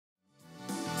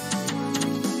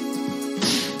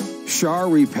Char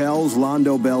repels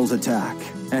Aznable's attack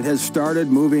and has started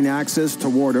moving Axis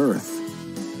toward Earth.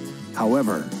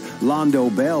 However,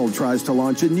 Aznable tries to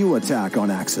launch a new attack on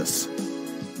Axis.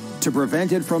 To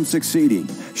prevent it from succeeding,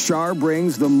 Char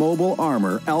brings the mobile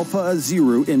armor Alpha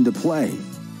Aziru into play.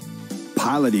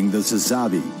 Piloting the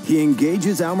Zazabi, he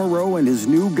engages Amuro and his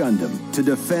new Gundam to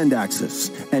defend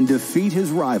Axis and defeat his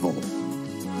rival.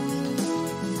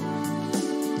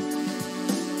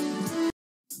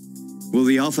 Will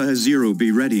the Alpha Aziru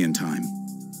be ready in time?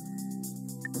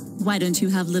 Why don't you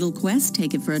have little Quest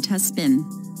take it for a test spin?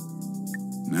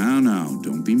 Now,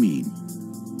 don't be mean.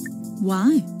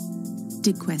 Why?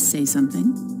 Did Quest say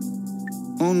something?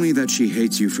 Only that she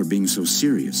hates you for being so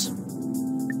serious.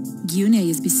 Gyune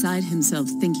is beside himself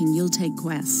thinking you'll take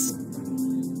Quest.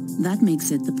 That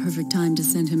makes it the perfect time to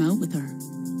send him out with her.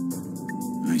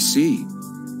 I see.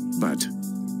 But...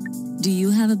 Do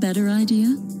you have a better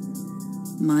idea?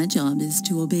 My job is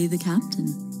to obey the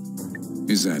captain.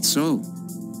 Is that so?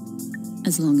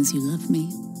 As long as you love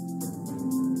me.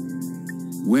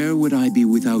 Where would I be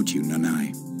without you,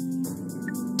 Nanai?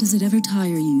 Does it ever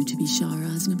tire you to be Char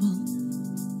Aznable?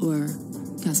 Or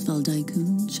Casval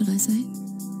Daikun, should I say?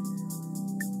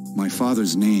 My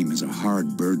father's name is a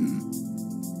hard burden.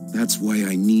 That's why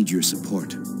I need your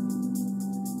support.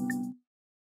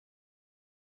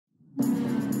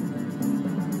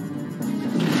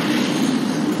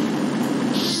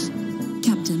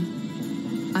 Captain,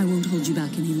 I won't hold you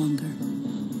back any longer.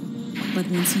 But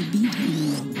once you beat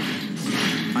him...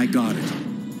 I got it.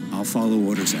 I'll follow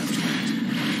orders after that.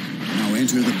 Now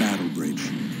enter the battle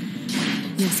bridge.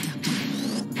 Yes, Captain.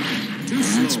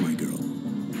 That's my girl.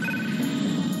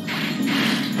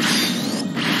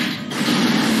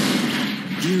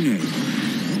 Gyune,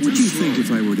 what would you think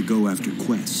if I were to go after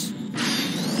Quest?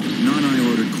 Nanai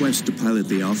ordered Quest to pilot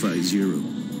the Alpha Aziru.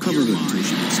 Cover her until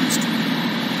she gets used to it.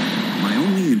 My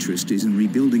only interest is in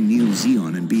rebuilding Neo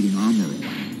Zeon and beating Amuro.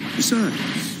 Besides,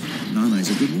 Nanai's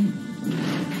a good woman.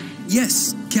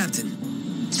 Yes, Captain.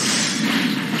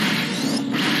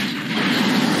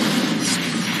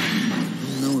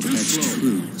 I'll know if that's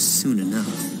true soon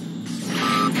enough.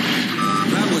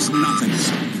 That was nothing.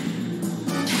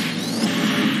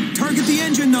 Target the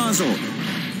engine nozzle!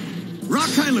 Rock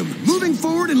Hylum, moving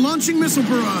forward and launching missile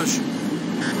barrage!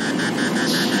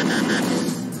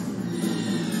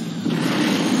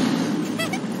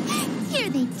 Here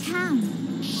they come.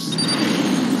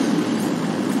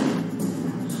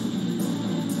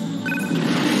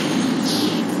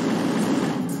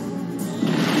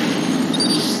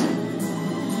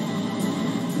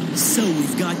 So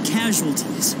we've got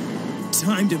casualties.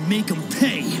 Time to make them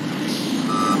pay.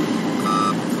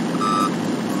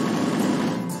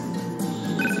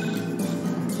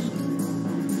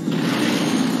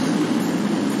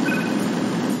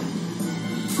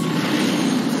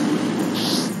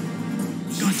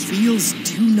 He feels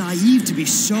too naive to be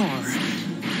Char.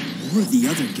 Or the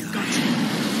other guy.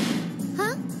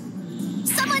 Huh?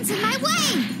 Someone's in my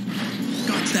way!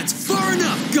 That's far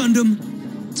enough, Gundam!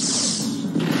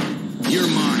 You're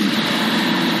mine.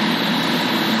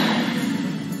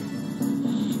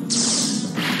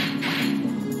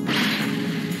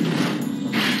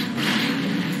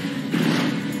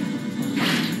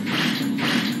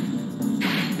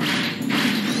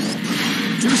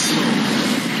 Too slow.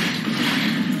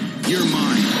 You're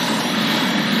mine.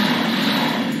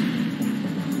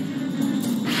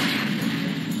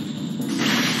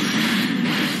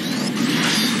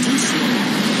 Too slow.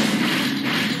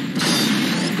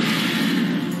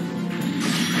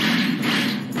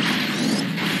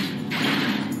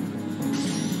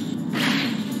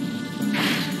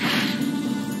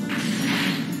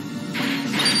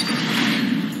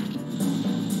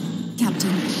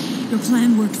 Captain, your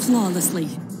plan worked flawlessly.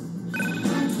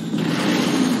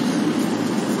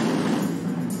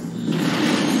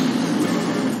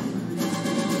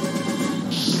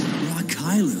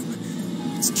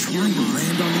 It's trying to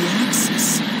land on the Axis.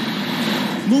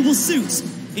 Mobile suits,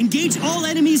 engage all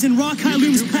enemies in Rock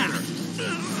Hylum's path.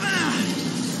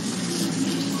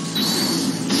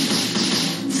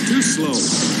 Too slow.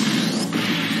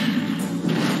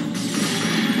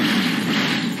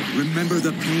 Remember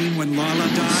the pain when Lala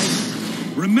died?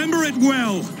 Remember it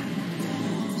well!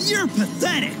 You're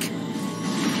pathetic!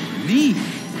 Me?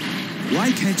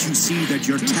 Why can't you see that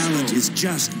your talent is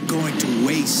just going to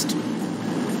waste?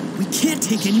 We can't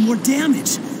take any more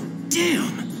damage.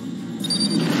 Damn!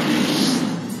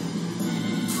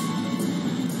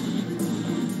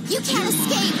 You can't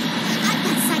escape! I've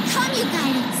got Psychommu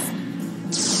guidance!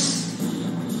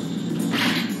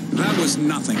 That was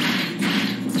nothing.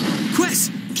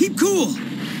 Quest, keep cool!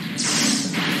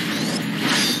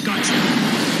 Gotcha.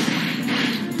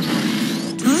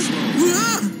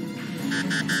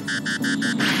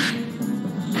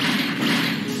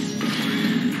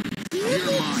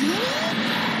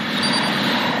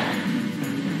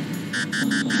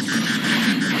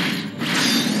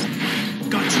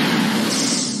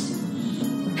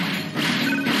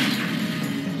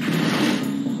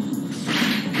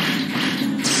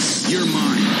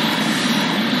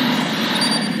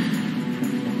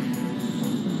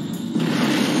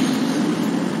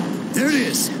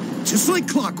 Just like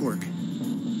clockwork.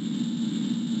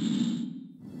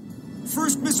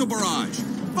 First missile barrage.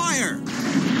 Fire!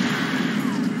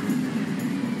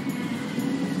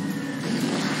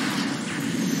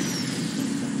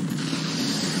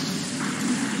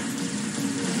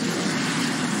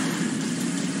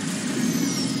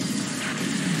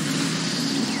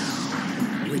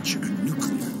 Which are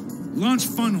nuclear. Launch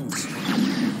funnels.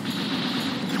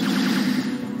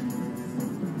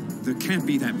 There can't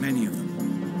be that many of them.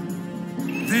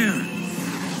 There!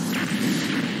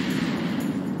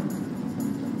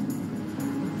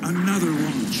 Another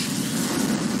launch.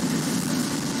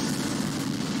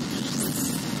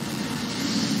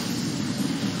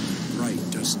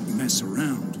 Bright doesn't mess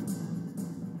around.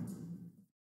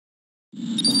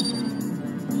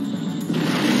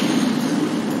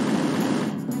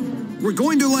 We're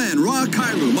going to land Ra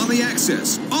Kylum on the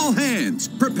Axis. All hands,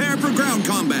 prepare for ground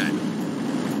combat.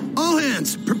 All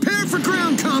hands, prepare for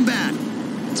ground combat!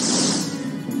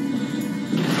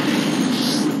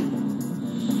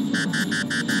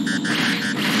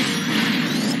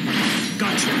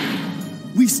 Gotcha.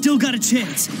 We've still got a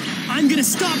chance. I'm gonna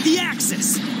stop the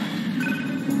Axis.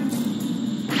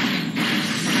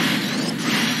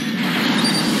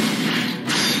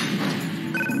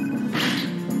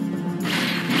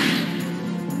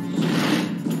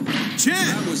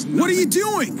 Chen, what are you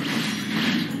doing?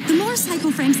 The more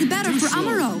cycle frames, the better for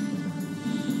Amuro.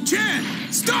 Chen,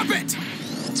 stop it!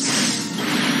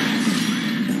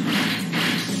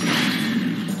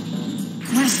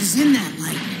 Quest is in that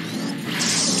light.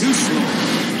 Too slow.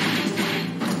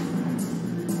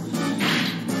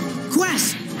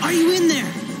 Quest, are you in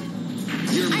there?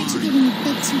 Aren't you getting a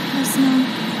bit too personal?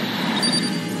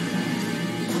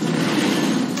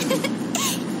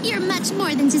 You're much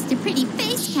more than just a pretty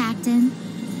face, Captain.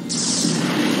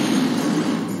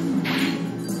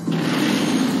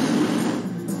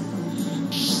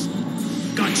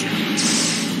 Gotcha.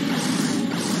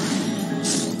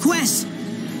 Quest,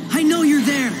 I know you're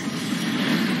there.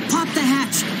 Pop the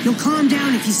hatch. You'll calm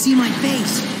down if you see my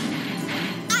face.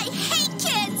 I hate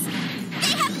kids!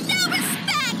 They have no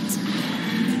respect!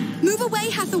 Move away,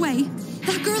 Hathaway.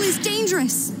 That girl is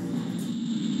dangerous.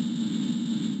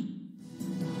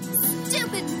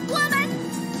 Stupid woman!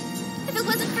 If it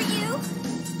wasn't for you,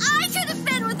 I could have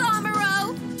been with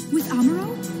Amuro! With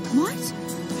Amuro? What?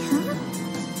 Her?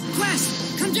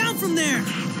 Quest, come down from there.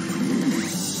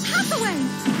 Hathaway!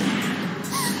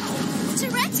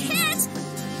 Direct hit!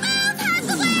 Move,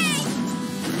 Hathaway!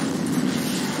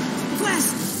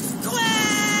 Quest!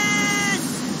 Quest!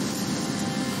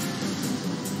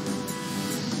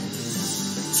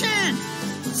 Chen!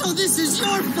 So this is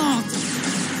your fault!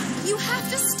 You have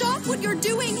to stop what you're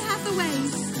doing, Hathaway.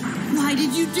 Why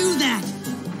did you do that?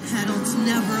 Adults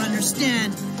never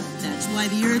understand. That's why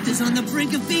the Earth is on the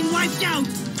brink of being wiped out!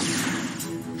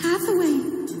 Hathaway.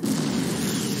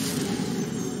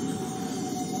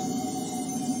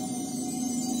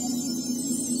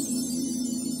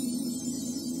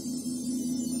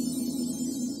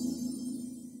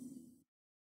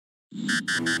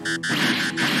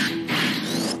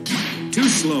 Too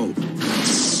slow.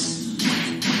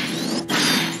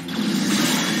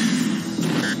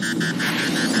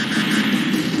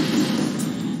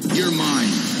 You're mine.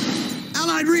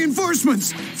 Allied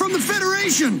reinforcements from the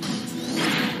Federation!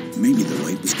 Maybe the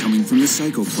light was coming from the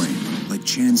psycho frame, like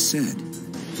Chan said.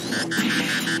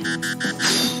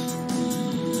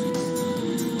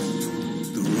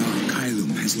 The Ra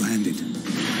Kylum has landed.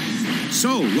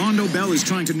 So, Londo Bell is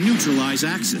trying to neutralize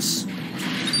Axis.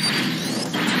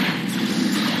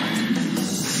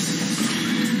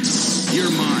 You're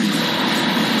mine.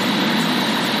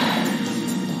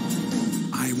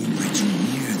 I won't let you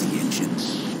near the engine.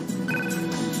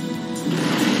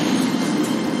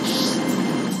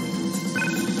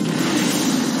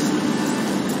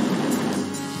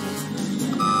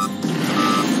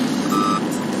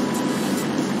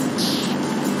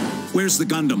 Where's the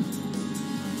Gundam?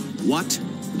 What?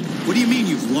 What do you mean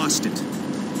you've lost it?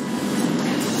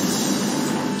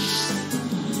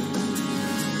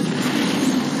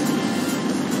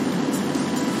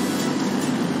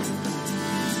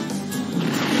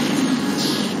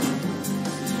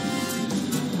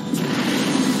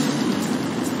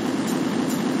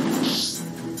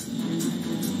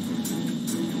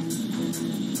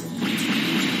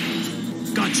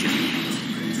 Gotcha.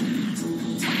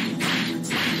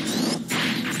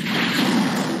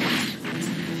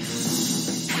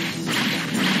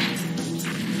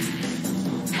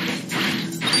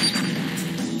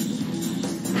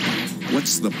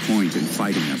 What's the point in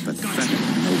fighting a pathetic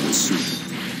mobile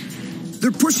suit?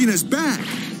 They're pushing us back!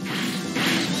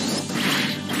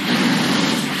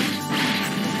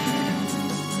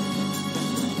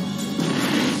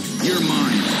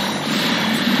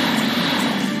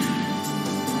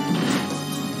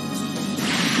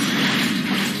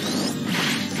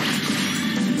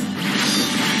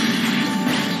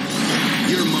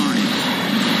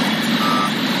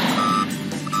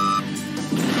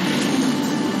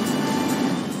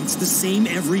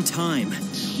 every time.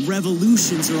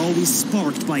 Revolutions are always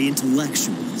sparked by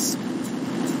intellectuals.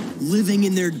 Living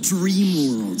in their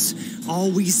dream worlds,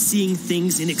 always seeing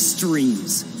things in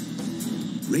extremes.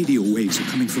 Radio waves are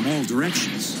coming from all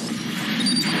directions.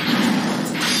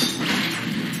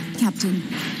 Captain,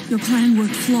 your plan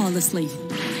worked flawlessly.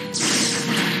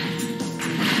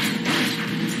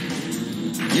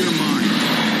 You're mine.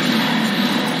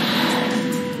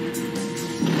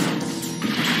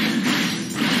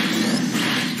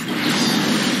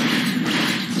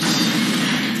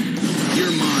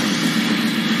 You're mine.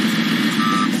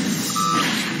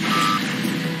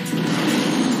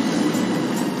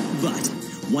 But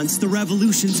once the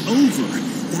revolution's over,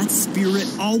 that spirit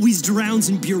always drowns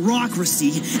in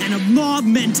bureaucracy and a mob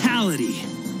mentality.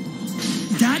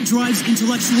 That drives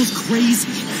intellectuals crazy.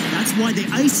 That's why they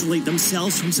isolate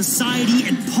themselves from society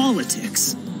and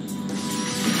politics.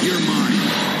 You're mine.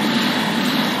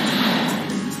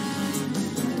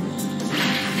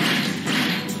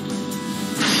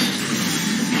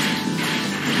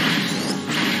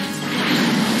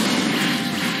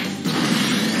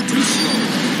 Too slow.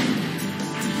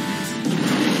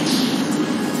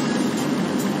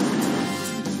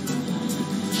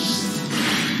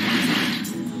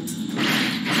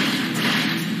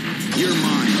 You're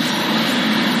mine.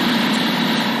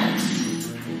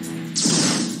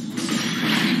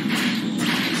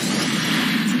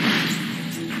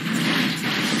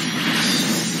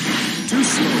 Too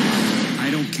slow. I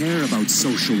don't care about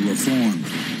social reform.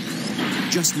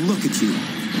 Just look at you.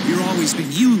 You're always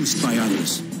been used by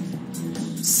others.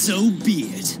 So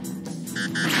be it.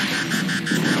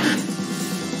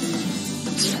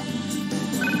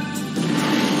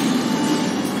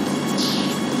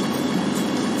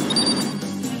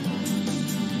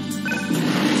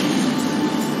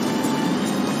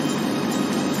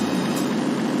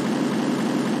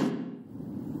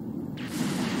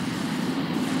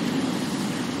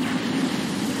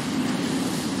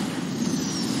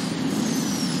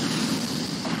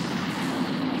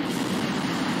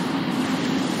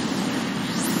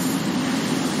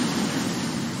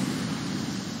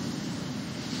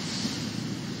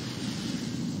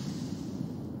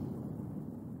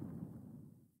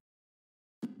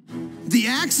 The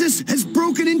Axis has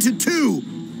broken into two.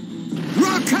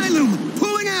 Raw Kylum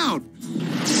pulling out.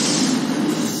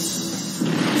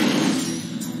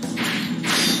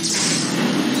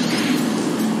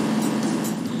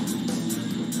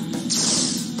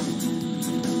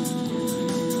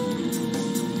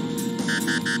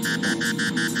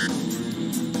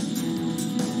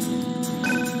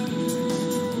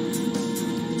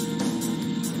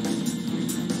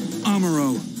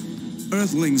 Amuro,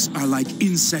 Earthlings are like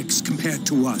insects compared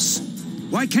to us.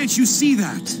 Why can't you see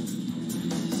that?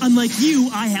 Unlike you,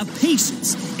 I have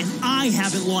patience, and I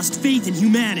haven't lost faith in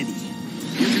humanity.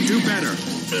 You can do better.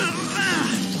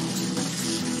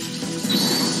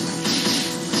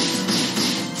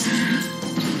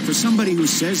 For somebody who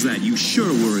says that, you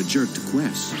sure were a jerk to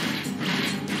Quest.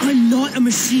 I'm not a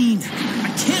machine.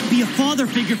 I can't be a father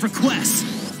figure for Quest.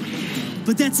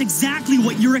 But that's exactly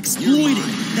what you're exploiting,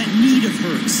 that need of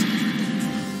hers.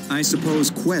 I suppose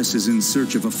Quest is in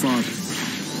search of a father.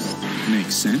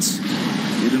 Makes sense.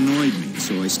 It annoyed me,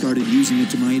 so I started using it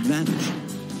to my advantage.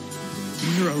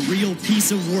 You're a real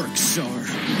piece of work, Char.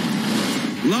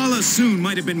 Lala Soon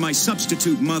might have been my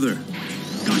substitute mother.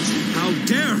 How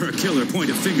dare her killer point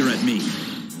a finger at me?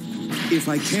 If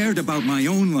I cared about my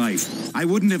own life, I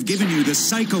wouldn't have given you the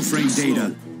psychoframe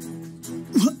data.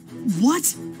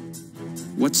 What?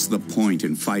 What's the point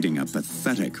in fighting a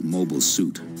pathetic mobile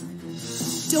suit?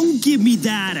 Don't give me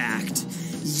that act.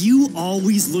 You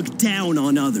always look down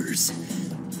on others.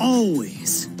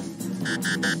 Always.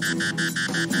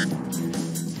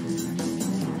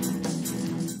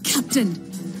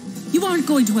 Captain, you aren't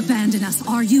going to abandon us,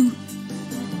 are you?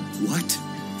 What?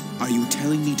 Are you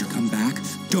telling me to come back?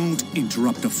 Don't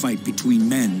interrupt a fight between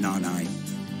men, Nanai.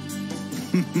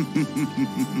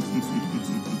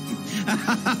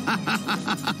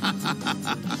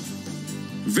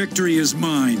 Victory is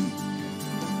mine.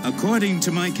 According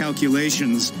to my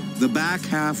calculations, the back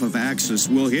half of Axis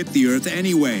will hit the Earth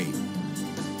anyway.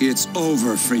 It's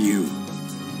over for you.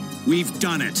 We've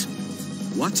done it.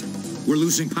 What? We're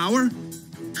losing power?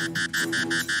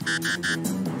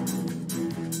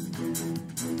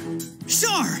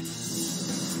 Char!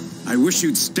 I wish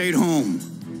you'd stayed home.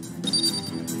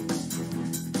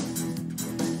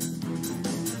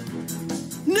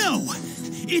 No!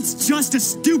 It's just a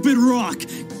stupid rock.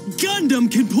 Gundam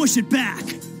can push it back.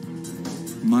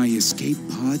 My escape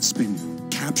pod's been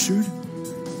captured?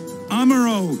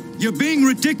 Amuro, you're being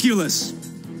ridiculous.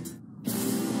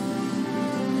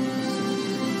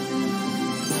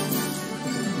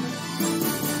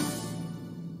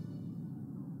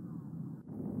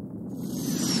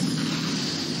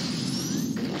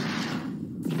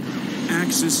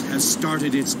 Axis has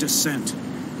started its descent.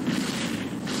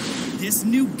 This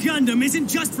new Gundam isn't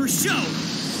just for show!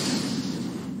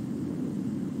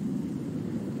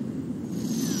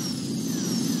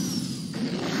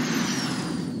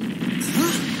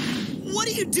 Huh? What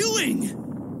are you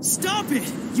doing? Stop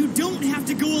it! You don't have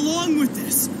to go along with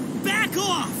this! Back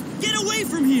off! Get away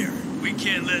from here! We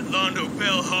can't let Londo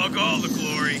Bell hog all the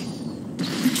glory.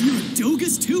 You're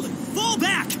Dogas too? Fall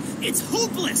back! It's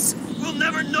hopeless! We'll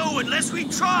never know unless we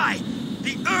try!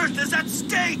 The Earth is at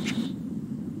stake!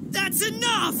 That's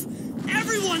enough!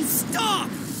 Everyone stop!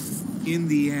 In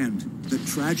the end, the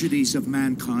tragedies of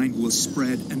mankind will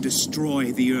spread and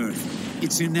destroy the Earth.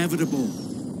 It's inevitable.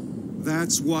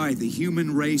 That's why the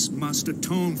human race must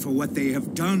atone for what they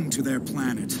have done to their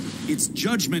planet. It's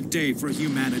Judgment Day for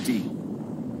humanity.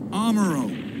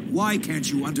 Amuro, why can't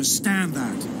you understand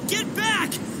that? Get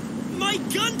back! My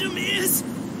Gundam is...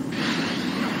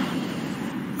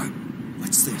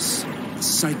 What's this? The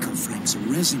psycho frames are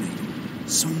resonating.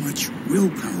 So much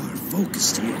willpower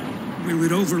focused here. Will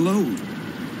it overload?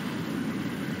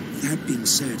 That being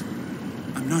said,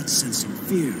 I'm not sensing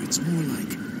fear. It's more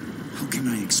like, how can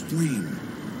I explain?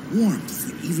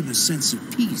 Warmth and even a sense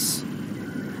of peace.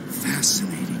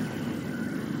 Fascinating.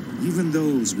 Even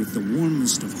those with the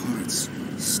warmest of hearts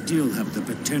still have the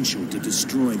potential to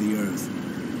destroy the Earth.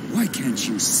 Why can't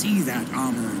you see that,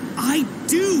 Amuro? I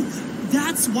do!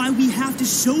 That's why we have to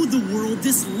show the world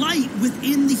this light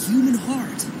within the human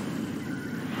heart.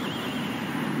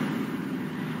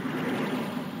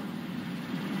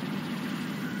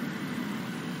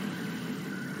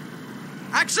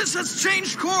 Axis has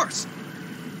changed course!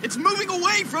 It's moving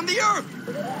away from the Earth!